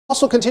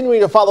Also continuing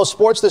to follow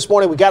sports this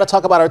morning, we got to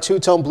talk about our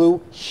two-tone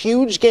blue.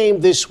 Huge game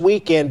this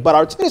weekend, but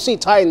our Tennessee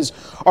Titans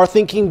are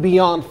thinking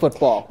beyond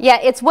football. Yeah,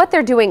 it's what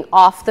they're doing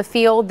off the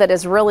field that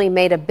has really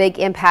made a big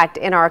impact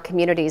in our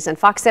communities. And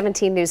Fox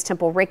 17 News'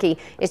 Temple Rickey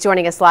is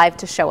joining us live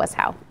to show us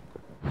how.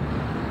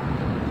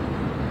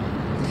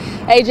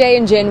 AJ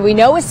and Jen, we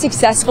know a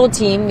successful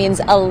team means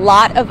a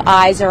lot of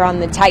eyes are on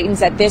the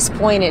Titans at this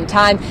point in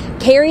time,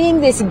 carrying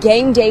this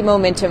game day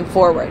momentum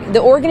forward.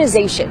 The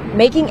organization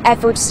making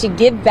efforts to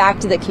give back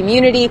to the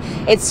community.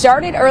 It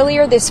started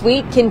earlier this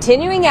week,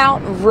 continuing out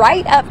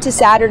right up to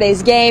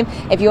Saturday's game.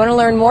 If you want to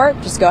learn more,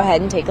 just go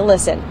ahead and take a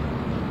listen.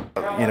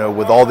 You know,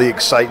 with all the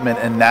excitement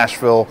in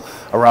Nashville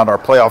around our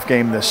playoff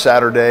game this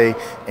Saturday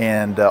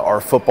and our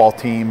football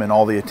team and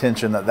all the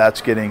attention that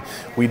that's getting,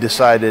 we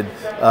decided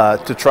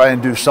to try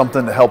and do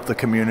something to help the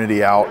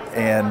community out.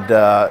 And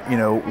you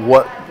know,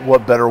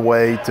 what better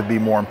way to be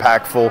more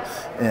impactful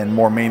and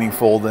more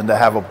meaningful than to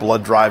have a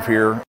blood drive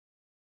here.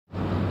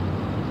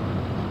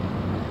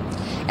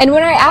 And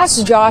when I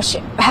asked Josh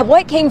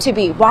what came to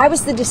be, why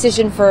was the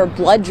decision for a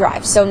blood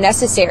drive so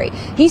necessary,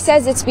 he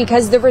says it's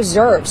because the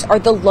reserves are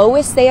the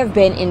lowest they have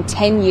been in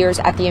 10 years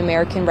at the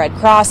American Red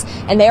Cross,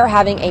 and they are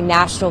having a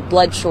national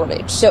blood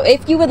shortage. So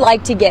if you would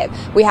like to give,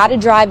 we had a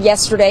drive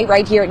yesterday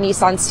right here at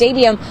Nissan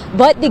Stadium,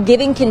 but the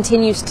giving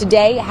continues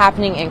today,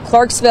 happening in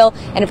Clarksville.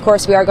 And of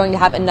course, we are going to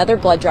have another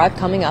blood drive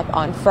coming up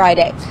on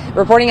Friday.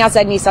 Reporting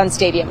outside Nissan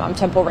Stadium, I'm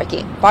Temple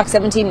Rickey, Fox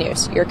 17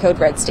 News, your Code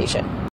Red station.